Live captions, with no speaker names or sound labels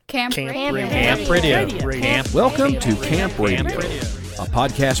Camp Radio. Camp Radio. Welcome to Camp Radio, a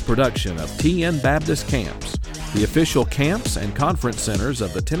podcast production of TN Baptist Camps, the official camps and conference centers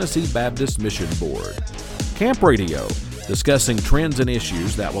of the Tennessee Baptist Mission Board. Camp Radio, discussing trends and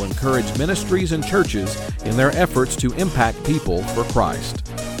issues that will encourage ministries and churches in their efforts to impact people for Christ.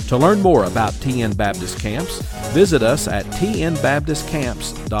 To learn more about TN Baptist Camps, visit us at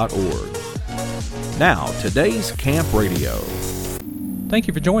tnbaptistcamps.org. Now, today's Camp Radio. Thank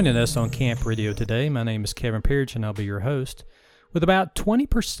you for joining us on Camp Radio today. My name is Kevin Pearage, and I'll be your host. With about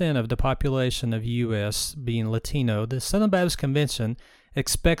 20% of the population of U.S. being Latino, the Southern Baptist Convention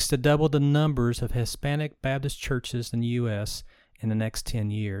expects to double the numbers of Hispanic Baptist churches in the U.S. in the next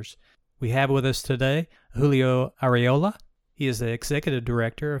 10 years. We have with us today Julio Arriola. He is the Executive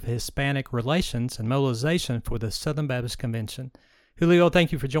Director of Hispanic Relations and Mobilization for the Southern Baptist Convention. Julio,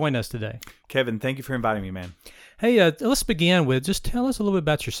 thank you for joining us today. Kevin, thank you for inviting me, man. Hey, let's begin with just tell us a little bit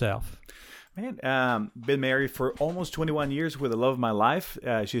about yourself. Man, been married for almost 21 years with the love of my life.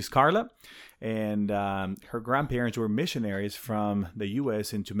 She's Carla, and her grandparents were missionaries from the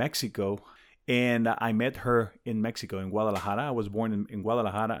U.S. into Mexico. And I met her in Mexico, in Guadalajara. I was born in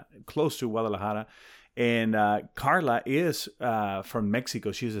Guadalajara, close to Guadalajara. And Carla is from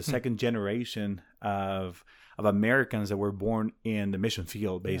Mexico. She's a second generation of Americans that were born in the mission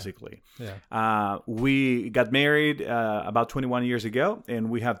field, basically. Yeah. We got married about 21 years ago, and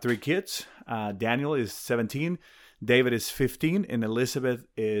we have 3 kids. Daniel is 17, David is 15, and Elizabeth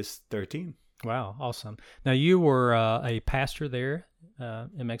is 13. Wow, awesome. Now, you were a pastor there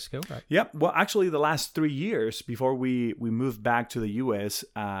in Mexico, right? Yep. Well, actually, the last 3 years before we moved back to the U.S.,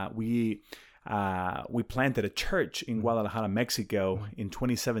 we planted a church in Guadalajara, Mexico. In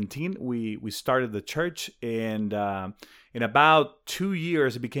 2017, we started the church, and in about 2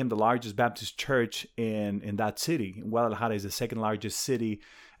 years, it became the largest Baptist church in that city. Guadalajara is the second largest city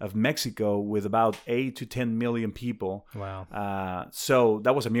of Mexico with about 8 to 10 million people. Wow. So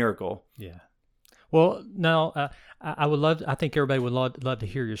that was a miracle. Yeah. Well, now, I think everybody would love to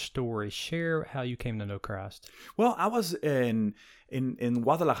hear your story. Share how you came to know Christ. Well, I was in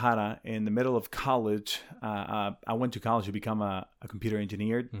Guadalajara in the middle of college. I went to college to become a computer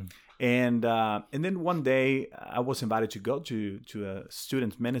engineer. And then one day I was invited to go to a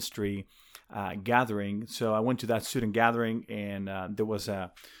student ministry gathering. So I went to that student gathering, and there was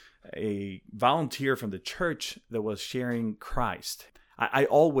a volunteer from the church that was sharing Christ. I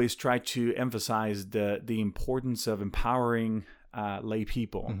always try to emphasize the importance of empowering lay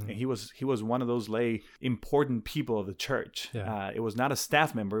people. And he was one of those lay important people of the church. Yeah. It was not a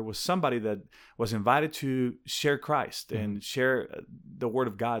staff member. It was somebody that was invited to share Christ and share the word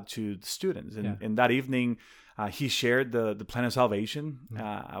of God to the students. And that evening, he shared the plan of salvation.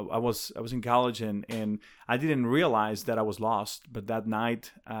 I was in college, and I didn't realize that I was lost. But that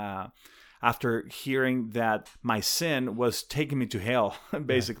night, after hearing that my sin was taking me to hell,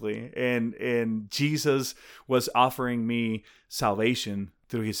 basically, and Jesus was offering me salvation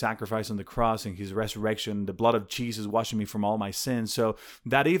through his sacrifice on the cross and his resurrection, the blood of Jesus washing me from all my sins. So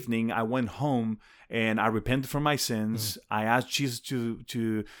that evening, I went home and I repented from my sins. I asked Jesus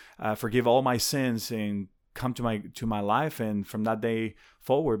to forgive all my sins and come to my life, and from that day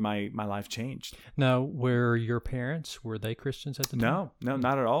forward, my life changed. Now, were your parents, were they Christians at the time? No,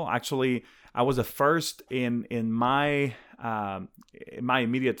 not at all. Actually, I was the first in my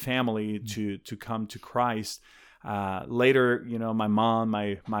immediate family to come to Christ. Later, my mom,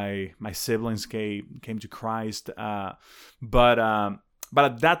 my siblings came to Christ, but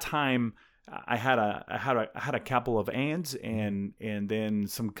at that time, I had a couple of aunts and then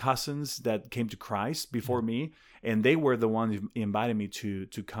some cousins that came to Christ before me, and they were the ones who invited me to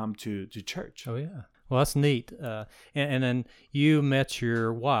come to church. Oh yeah, well that's neat. And then you met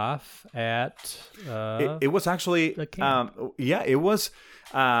your wife at it was actually it was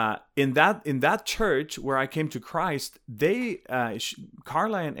in that church where I came to Christ.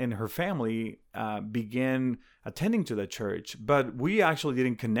 Carla and her family began attending to the church, but we actually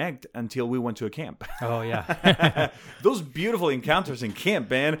didn't connect until we went to a camp. Oh yeah. Those beautiful encounters in camp,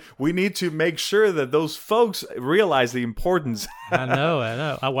 man. We need to make sure that those folks realize the importance. I know.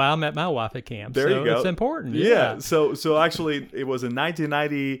 Well, I met my wife at camp. There you go. It's important. Yeah. So actually it was in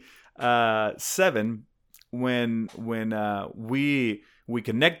 1997 when we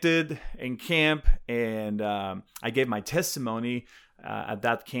connected in camp, and I gave my testimony at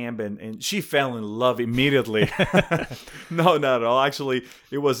that camp, and she fell in love immediately. No, not at all. Actually,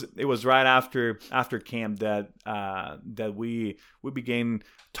 it was right after camp that we began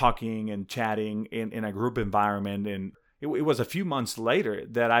talking and chatting in a group environment, and it was a few months later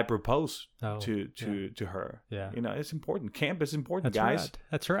that I proposed to her. Yeah. It's important. Camp is important, That's guys. Right.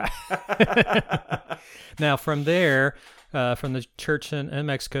 That's right. Now, from there, from the church in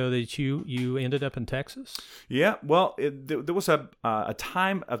Mexico, that you ended up in Texas. Yeah. Well, there was a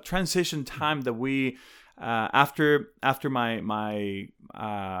transition time that we after my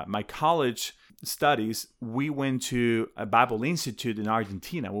college studies, we went to a Bible Institute in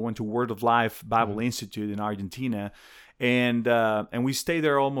Argentina. We went to Word of Life Bible Institute in Argentina. And we stayed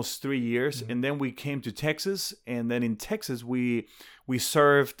there almost 3 years, and then we came to Texas. And then in Texas, we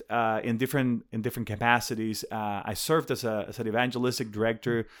served in different capacities. I served as an evangelistic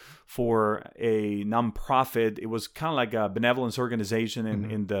director for a nonprofit. It was kind of like a benevolence organization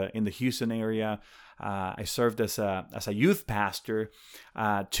in the Houston area. I served as a youth pastor.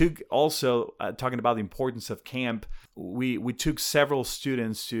 Talking about the importance of camp. We took several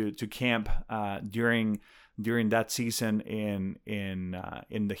students to camp during that season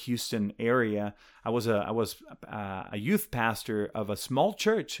in the Houston area. I was a youth pastor of a small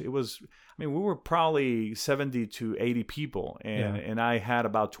church. We were probably 70 to 80 people, and I had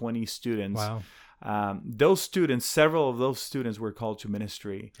about 20 students. Wow. Several of those students were called to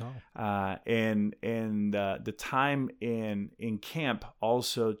ministry. And the time in camp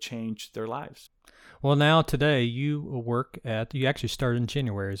also changed their lives. Well, now today you actually started in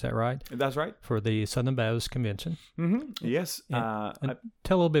January, is that right? That's right. For the Southern Baptist Convention. Mm-hmm. Yes. And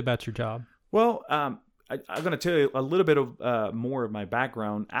tell a little bit about your job. Well, I'm going to tell you a little bit of more of my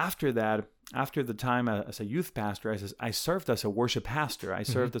background. After the time as a youth pastor, I served as a worship pastor. I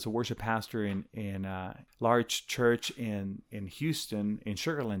served as a worship pastor in a large church in Houston, in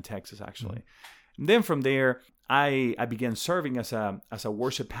Sugar Land, Texas, actually. And then from there, I began serving as a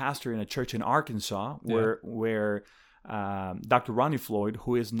worship pastor in a church in Arkansas, where Dr. Ronnie Floyd,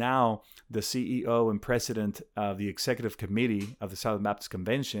 who is now the CEO and president of the executive committee of the Southern Baptist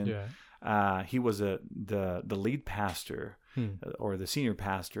Convention, he was the lead pastor or the senior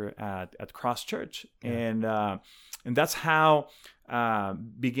pastor at Cross Church, and that's how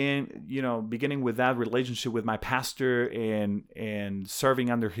beginning with that relationship with my pastor and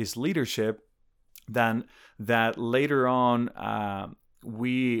serving under his leadership. Then that later on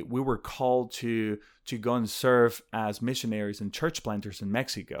we were called to go and serve as missionaries and church planters in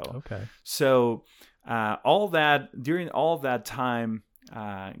Mexico. Okay. So during all that time,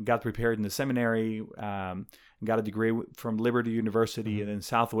 got prepared in the seminary, got a degree from Liberty University and then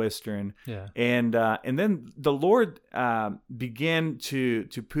Southwestern. Yeah. And then the Lord began to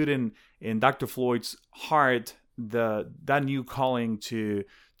put in Dr. Floyd's heart that new calling to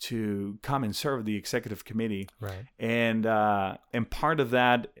come and serve the executive committee. Right. And part of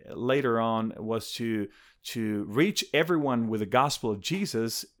that later on was to reach everyone with the gospel of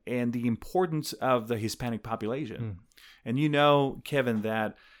Jesus and the importance of the Hispanic population. And Kevin,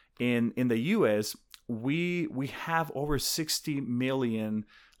 that in the U.S., we have over 60 million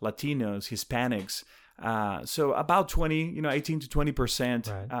Latinos, Hispanics. So about 18 to 20%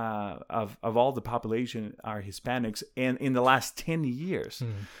 of all the population are Hispanics. And in the last 10 years,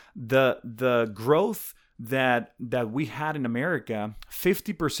 the growth that we had in America,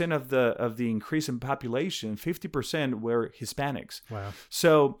 50% of the increase in population, 50% were Hispanics. Wow!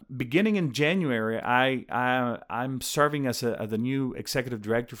 So beginning in January, I'm serving as the new executive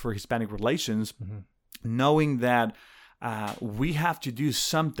director for Hispanic Relations, knowing that we have to do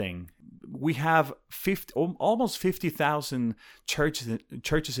something. We have almost 50,000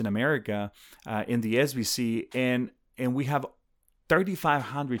 churches in America in the SBC, and we have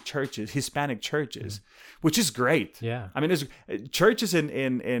 3,500 churches, Hispanic churches, which is great. Yeah, I mean, there's churches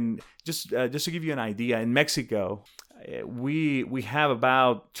in just to give you an idea, in Mexico, we have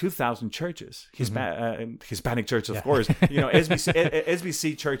about 2,000 churches, Hispanic churches, of course.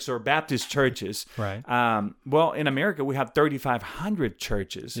 SBC churches or Baptist churches. Right. Well, in America, we have 3,500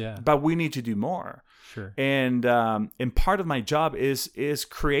 churches, but we need to do more. Sure. And part of my job is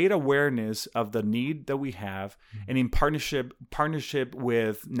create awareness of the need that we have, and in partnership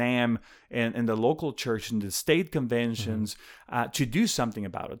with NAM and the local church and the state conventions, to do something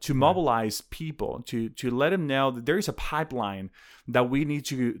about it, to mobilize people, to let them know that there is a pipeline that we need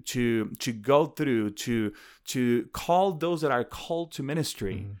to go through to call those that are called to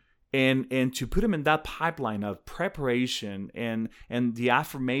ministry. And to put them in that pipeline of preparation and the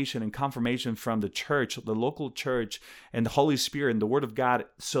affirmation and confirmation from the church, the local church, and the Holy Spirit and the Word of God,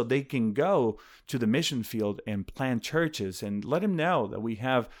 so they can go to the mission field and plant churches and let them know that we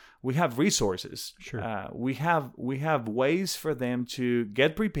have resources. Sure. We have ways for them to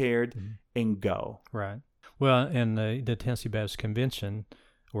get prepared and go. Right. Well, in the Tennessee Baptist Convention,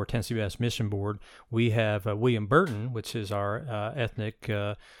 or Tennessee Baptist Mission Board, we have William Burton, which is our ethnic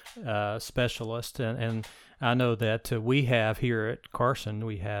specialist, and I know that we have here at Carson,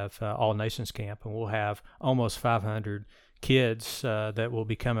 we have All Nations Camp, and we'll have almost 500 kids that will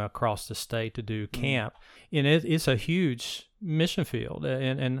be coming across the state to do camp. And it's a huge mission field,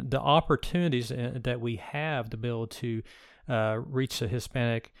 and the opportunities that we have to be able to reach the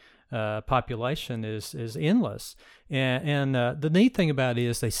Hispanic population is endless. And the neat thing about it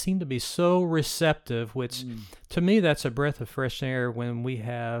is they seem to be so receptive, which to me, that's a breath of fresh air when we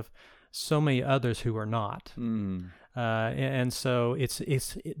have so many others who are not. And so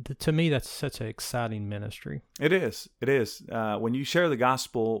to me, that's such an exciting ministry. It is. When you share the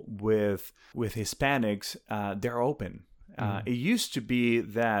gospel with Hispanics, they're open. It used to be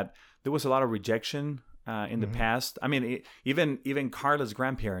that there was a lot of rejection in the past. I mean, even Carla's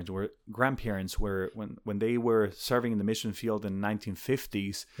grandparents were when they were serving in the mission field in the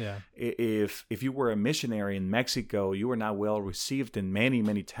 1950s. Yeah. If you were a missionary in Mexico, you were not well received in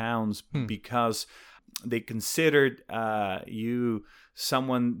many towns because they considered you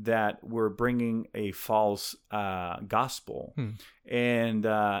someone that were bringing a false gospel. And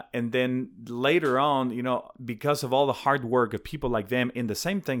then later on, because of all the hard work of people like them, and the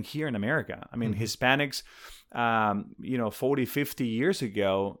same thing here in America. I mean, Hispanics, 40, 50 years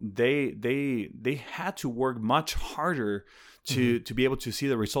ago, they had to work much harder to be able to see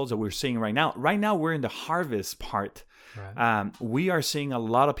the results that we're seeing right now. Right now, we're in the harvest part. Right. We are seeing a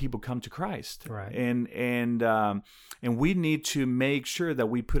lot of people come to Christ, right. And we need to make sure that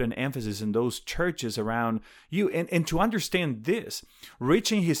we put an emphasis in those churches around you. And to understand this,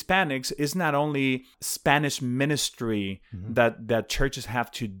 reaching Hispanics is not only Spanish ministry that churches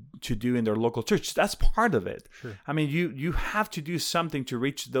have to do in their local church. That's part of it. Sure. I mean, you have to do something to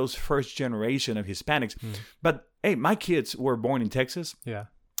reach those first generation of Hispanics. But hey, my kids were born in Texas. Yeah.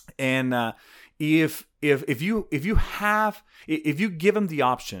 And if you give them the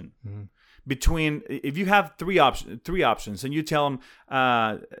option between, if you have three options, and you tell them,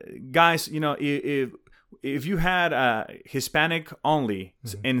 guys, if you had Hispanic only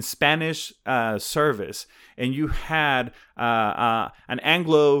in Spanish service, and you had an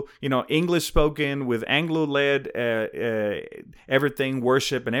Anglo, English spoken with Anglo-led everything,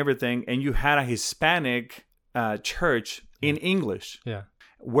 worship and everything, and you had a Hispanic church in English,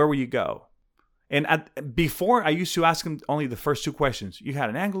 where will you go? And before, I used to ask them only the first two questions. You had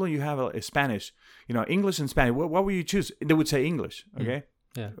an Anglo, you have a Spanish, English and Spanish. What will you choose? They would say English, okay?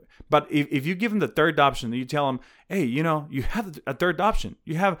 Yeah. But if you give them the third option, you tell them, hey, you have a third option.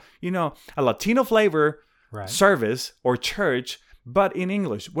 You have, a Latino flavor service or church, but in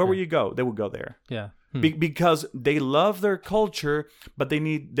English. Where will you go? They would go there. Yeah. Because they love their culture, but they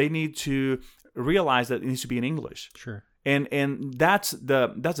need to realize that it needs to be in English. Sure. And that's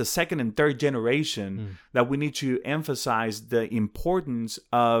the second and third generation that we need to emphasize the importance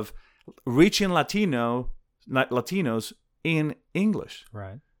of reaching Latinos in English.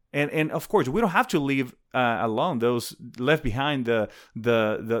 Right. And of course, we don't have to leave alone those left behind,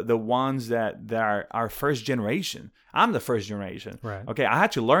 the ones that are our first generation. I'm the first generation. Right. Okay, I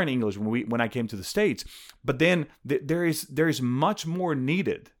had to learn English when I came to the States, but then there is much more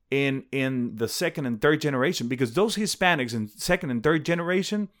needed in the second and third generation, because those Hispanics in second and third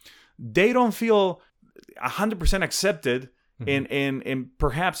generation, they don't feel 100% accepted in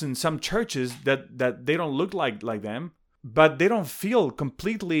perhaps in some churches that they don't look like them, but they don't feel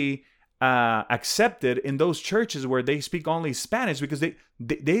completely accepted in those churches where they speak only Spanish, because they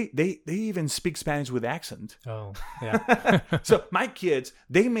even speak Spanish with accent. Oh, yeah. So my kids,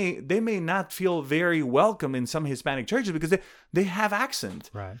 they may not feel very welcome in some Hispanic churches because they have accent.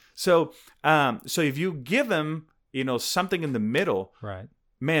 Right. So if you give them, something in the middle, right,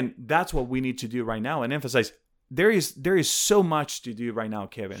 man, that's what we need to do right now and emphasize. There is so much to do right now,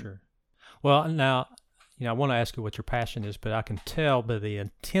 Kevin. Sure. Well, now, I want to ask you what your passion is, but I can tell by the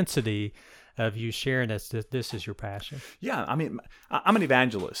intensity of you sharing that this is your passion. Yeah, I mean, I'm an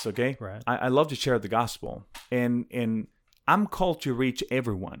evangelist, okay? Right. I love to share the gospel, and I'm called to reach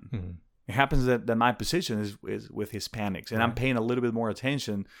everyone. Mm-hmm. It happens that my position is with Hispanics, and right. I'm paying a little bit more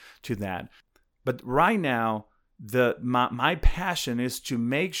attention to that. But right now, my passion is to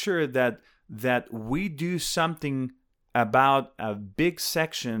make sure that we do something about a big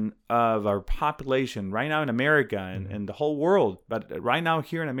section of our population right now in America and the whole world. But right now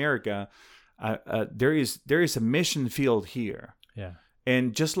here in America, there is a mission field here. Yeah.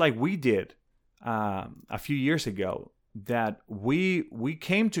 And just like we did a few years ago, we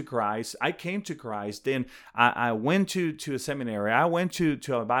came to Christ. I came to Christ. Then I went to a seminary. I went to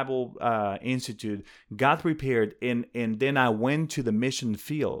a Bible institute. Got prepared, and then I went to the mission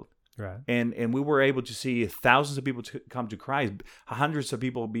field. Right. And we were able to see thousands of people to come to Christ, hundreds of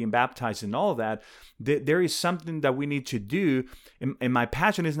people being baptized, and all of that. There is something that we need to do. And my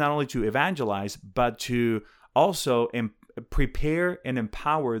passion is not only to evangelize, but to also prepare and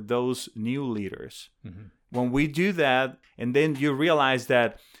empower those new leaders. Mm-hmm. When we do that, and then you realize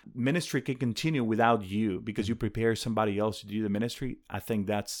that ministry can continue without you because you prepare somebody else to do the ministry, I think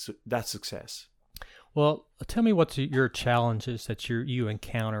that's success. Well, tell me what's your challenges that you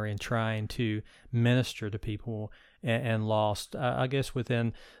encounter in trying to minister to people and lost, I guess,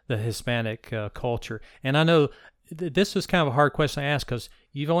 within the Hispanic culture. And I know this is kind of a hard question to ask because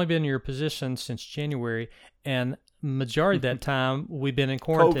you've only been in your position since January, and majority of that time we've been in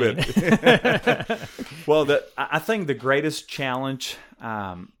quarantine. COVID. Well, I think the greatest challenge,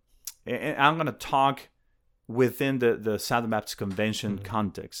 and I'm going to talk within the Southern Baptist Convention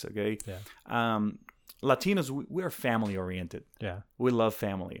context, okay? Yeah. Latinos, we're family oriented. Yeah. We love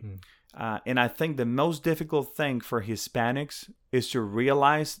family. And I think the most difficult thing for Hispanics is to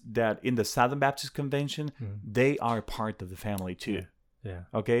realize that in the Southern Baptist Convention, they are part of the family too. Yeah.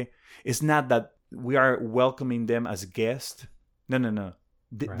 Okay? It's not that we are welcoming them as guests. No.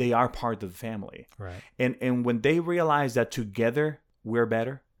 Right. They are part of the family. Right. And when they realize that together we're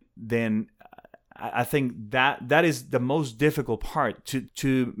better, then I think that is the most difficult part,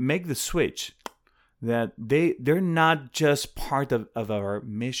 to make the switch. That they're not just part of our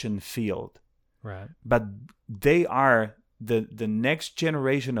mission field, right? But they are the next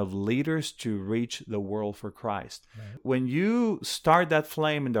generation of leaders to reach the world for Christ. Right. When you start that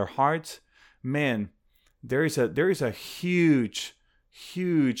flame in their hearts, man, there is a huge,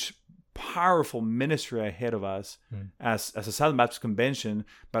 powerful ministry ahead of us as a Southern Baptist Convention,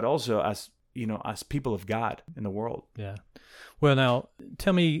 but also as people of God in the world. Yeah. Well, now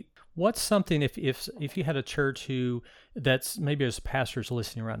tell me. What's something if you had a church that's maybe as pastors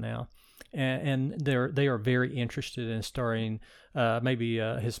listening right now, and they are very interested in starting maybe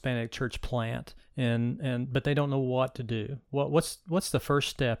a Hispanic church plant, but they don't know what to do. What's the first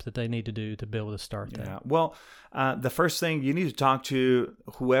step that they need to do to be able to start that? Yeah. Well, the first thing, you need to talk to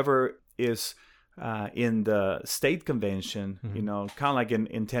whoever is in the state convention. Kind of like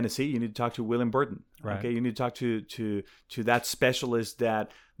in Tennessee, you need to talk to William Burton. Right. Okay, you need to talk to that specialist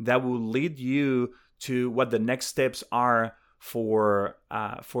that will lead you to what the next steps are for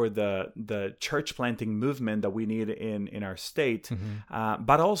the church planting movement that we need in our state.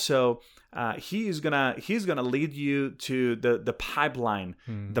 But also he's gonna lead you to the pipeline,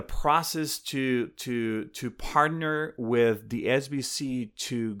 the process to partner with the SBC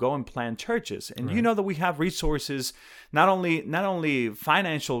to go and plant churches. And you know that we have resources, not only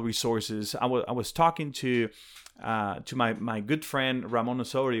financial resources. I was talking to my good friend Ramon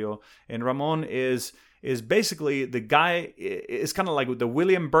Osorio, and Ramon is basically the guy. Is kind of like the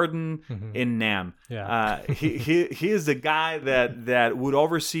William Burton in NAM. Yeah. He is the guy that would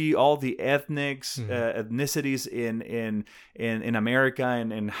oversee all the ethnicities in America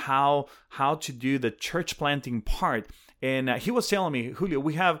and how to do the church planting part. And he was telling me, Julio,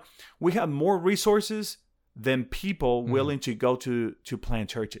 we have more resources than people willing to go to plant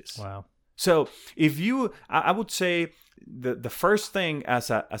churches. Wow. So I would say the first thing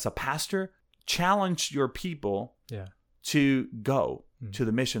as a pastor, challenge your people to go to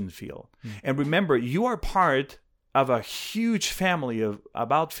the mission field. And remember, you are part of a huge family of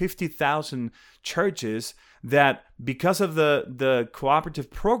about 50,000 churches that, because of the cooperative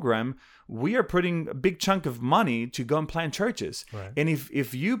program, we are putting a big chunk of money to go and plant churches. Right. And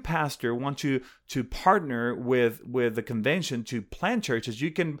if you, pastor, want to partner with the convention to plant churches,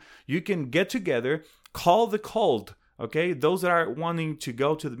 you can get together, call the called, okay, those that are wanting to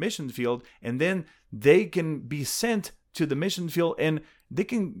go to the mission field, and then they can be sent to the mission field and they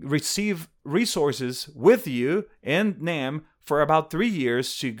can receive resources with you and NAM for about 3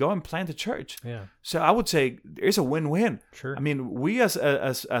 years to go and plant a church. Yeah. So I would say there's a win-win. Sure. I mean, we as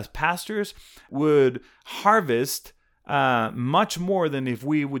pastors would harvest much more than if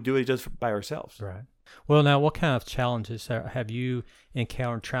we would do it just by ourselves. Right. Well, now, what kind of challenges have you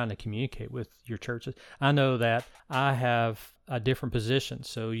encountered trying to communicate with your churches? I know that I have a different position.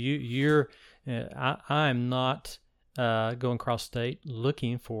 So I'm not going across state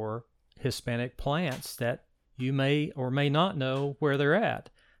looking for Hispanic plants that you may or may not know where they're at.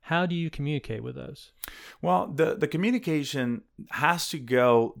 How do you communicate with those? Well, the communication has to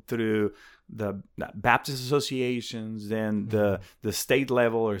go through the Baptist associations, then the state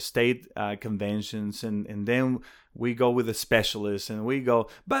level or state conventions, and then we go with the specialists, and we go.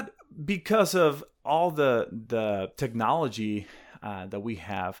 But because of all the technology that we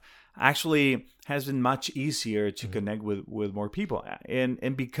have, actually has been much easier to connect with more people,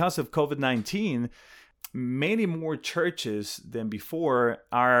 and because of COVID-19, many more churches than before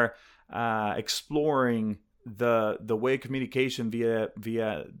are exploring the way communication via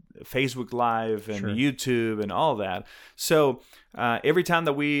Facebook Live and YouTube and all that. So every time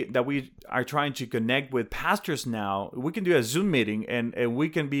that we are trying to connect with pastors now, we can do a Zoom meeting, and we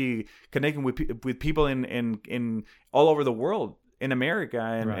can be connecting with people in all over the world, in America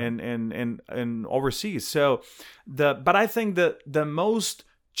and overseas. So but I think the most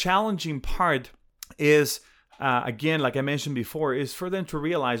challenging part is again, like I mentioned before, is for them to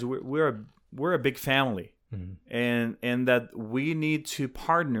realize we're a big family. Mm-hmm. And that we need to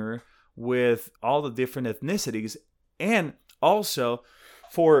partner with all the different ethnicities, and also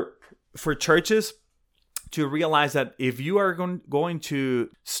for churches to realize that if you are going to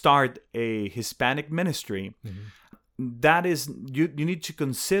start a Hispanic ministry, that is you need to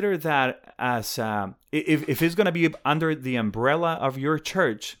consider that as if it's going to be under the umbrella of your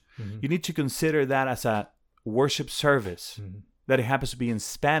church, you need to consider that as a worship service, that it happens to be in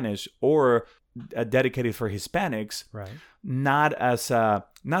Spanish or dedicated for Hispanics, not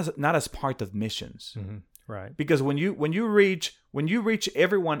as part of missions, right? Because when you reach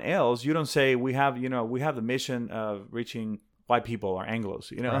everyone else, you don't say we have the mission of reaching white people or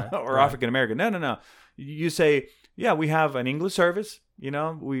Anglos, or African American. No. You say, yeah, we have an English service.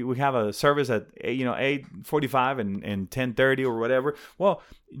 We have a service at 8:45 and 10:30 or whatever. Well,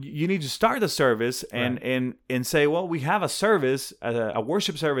 you need to start the service and say, well, we have a service, a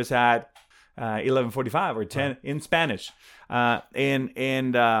worship service at 11:45 or 10 in Spanish,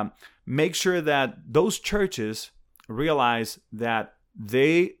 and make sure that those churches realize that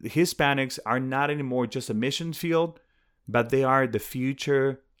Hispanics are not anymore just a mission field, but they are the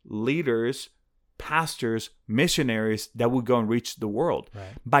future leaders, pastors, missionaries that will go and reach the world.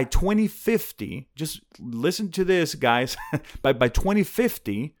 By 2050, just listen to this, guys. by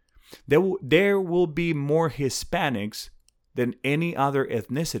 2050, there will be more Hispanics than any other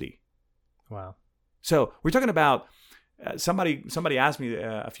ethnicity. Wow. So we're talking about somebody asked me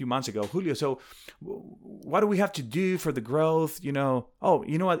a few months ago, Julio, so what do we have to do for the growth? You know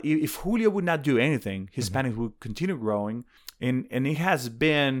what? If Julio would not do anything, Hispanics would continue growing. And it has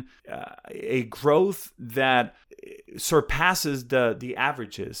been a growth that surpasses the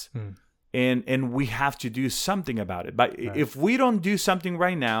averages. And we have to do something about it. But if we don't do something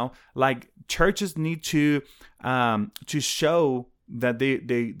right now, like churches need to show that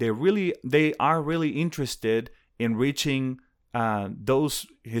they are really interested in reaching those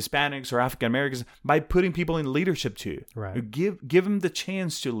Hispanics or African Americans by putting people in leadership too. Give them the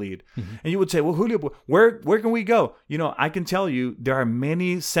chance to lead. And you would say, well, Julio, where can we go? I can tell you there are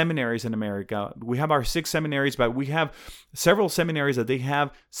many seminaries in America. We have our 6 seminaries, but we have several seminaries that they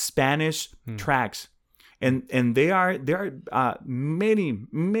have Spanish tracks. And there are many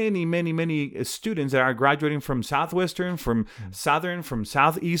students that are graduating from Southwestern, from Southern, from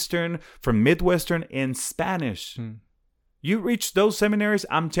Southeastern, from Midwestern in Spanish. You reach those seminaries,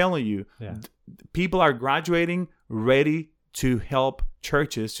 I'm telling you, people are graduating ready to help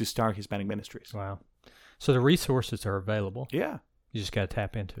churches to start Hispanic ministries. Wow. So the resources are available. Yeah. You just got to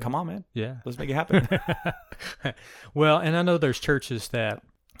tap into it. Come on, man. Yeah. Let's make it happen. Well, and I know there's churches that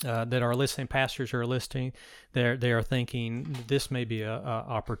are listening, pastors are listening. They are thinking this may be a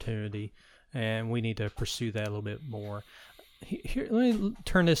opportunity, and we need to pursue that a little bit more. Here, let me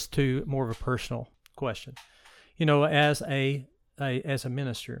turn this to more of a personal question. As a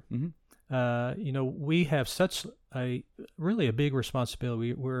minister, we have such a big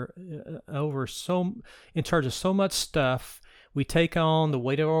responsibility. We're in charge of so much stuff. We take on the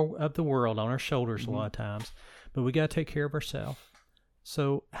weight of the world on our shoulders a lot of times, but we got to take care of ourselves.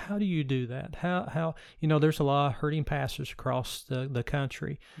 So how do you do that? How there's a lot of hurting pastors across the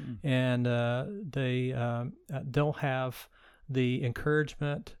country, and they don't have the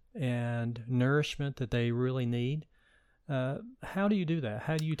encouragement and nourishment that they really need. How do you do that?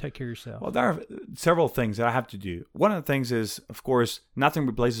 How do you take care of yourself? Well, there are several things that I have to do. One of the things is, of course, nothing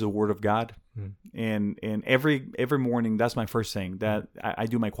replaces the Word of God. And every morning, that's my first thing, that I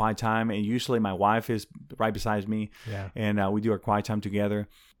do my quiet time. And usually my wife is right beside me. And we do our quiet time together.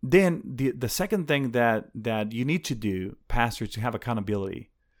 Then the second thing that you need to do, pastors, to have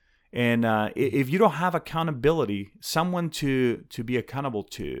accountability. And if you don't have accountability, someone to be accountable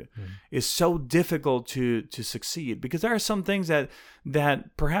to, is so difficult to succeed, because there are some things that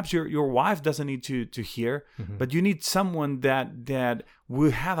perhaps your wife doesn't need to hear, but you need someone that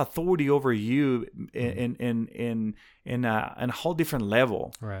will have authority over you in a whole different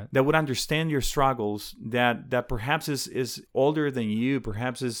level, right, that would understand your struggles, that perhaps is older than you,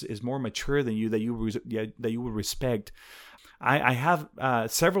 perhaps is more mature than you, that you would respect. I have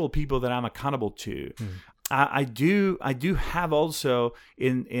several people that I'm accountable to. I do have also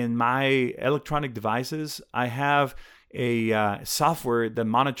in my electronic devices, I have a software that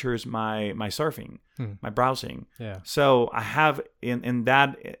monitors my surfing, my browsing. Yeah. So I have in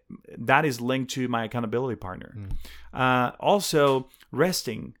that is linked to my accountability partner. Also,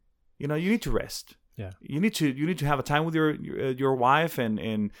 resting. You need to rest. Yeah. You need to have a time with your wife,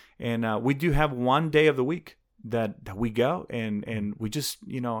 and we do have one day of the week that we go and we just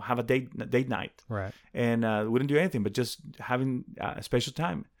have a date night, right, and we don't do anything but just having a special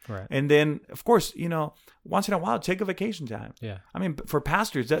time, right. And then of course once in a while take a vacation time. Yeah. I mean, for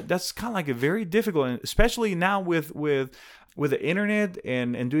pastors that's kind of like a very difficult, especially now with the internet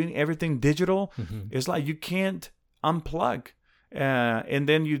and doing everything digital. It's like you can't unplug, and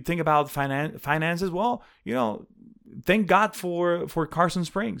then you think about finances. Well, thank God for Carson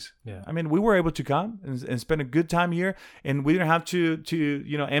Springs. Yeah. I mean, we were able to come and spend a good time here, and we didn't have to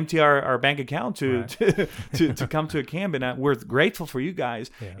empty our bank account to come to a camp. And we're grateful for you guys.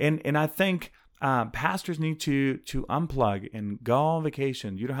 Yeah. And I think pastors need to unplug and go on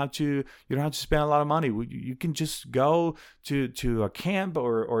vacation. You don't have to spend a lot of money. You can just go to a camp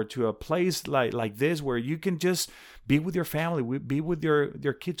or to a place like this, where you can just be with your family, be with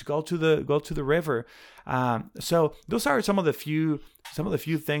your kids, go to the river. So those are some of the few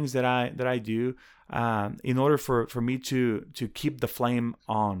things that I do in order for me to keep the flame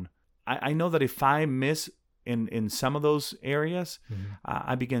on. I know that if I miss in some of those areas,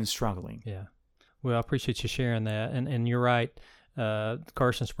 I begin struggling. Yeah. Well, I appreciate you sharing that. And you're right.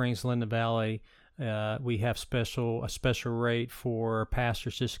 Carson Springs, Linden Valley, we have a special rate for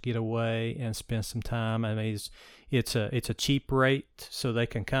pastors just to get away and spend some time. I mean, it's a cheap rate, so they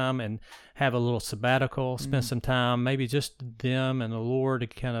can come and have a little sabbatical, spend some time, maybe just them and the Lord, to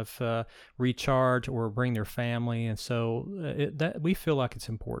kind of recharge or bring their family. And so that we feel like it's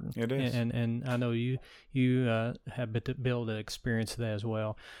important. It is. And I know you have been able to experience that as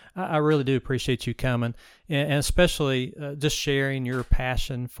well. I really do appreciate you coming, and especially just sharing your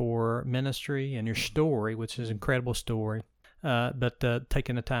passion for ministry and your story, which is an incredible story. But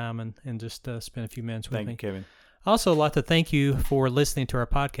taking the time and just spend a few minutes with me. Thank you, Kevin. I also like to thank you for listening to our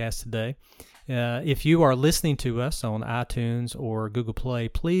podcast today. If you are listening to us on iTunes or Google Play,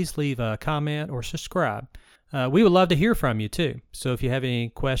 please leave a comment or subscribe. We would love to hear from you too. So if you have any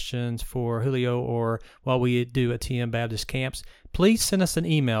questions for Julio or what we do at TN Baptist Camps, please send us an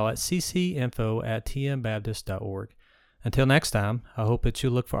email at ccinfo@tnbaptist.org. Until next time, I hope that you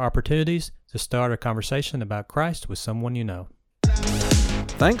look for opportunities to start a conversation about Christ with someone you know.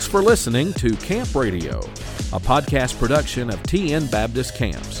 Thanks for listening to Camp Radio, a podcast production of TN Baptist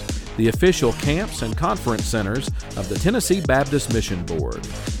Camps, the official camps and conference centers of the Tennessee Baptist Mission Board.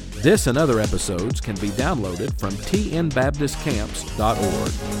 This and other episodes can be downloaded from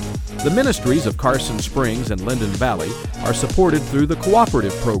tnbaptistcamps.org. The ministries of Carson Springs and Linden Valley are supported through the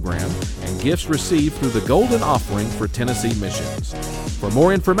Cooperative Program and gifts received through the Golden Offering for Tennessee Missions. For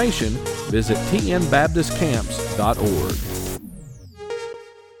more information, visit tnbaptistcamps.org.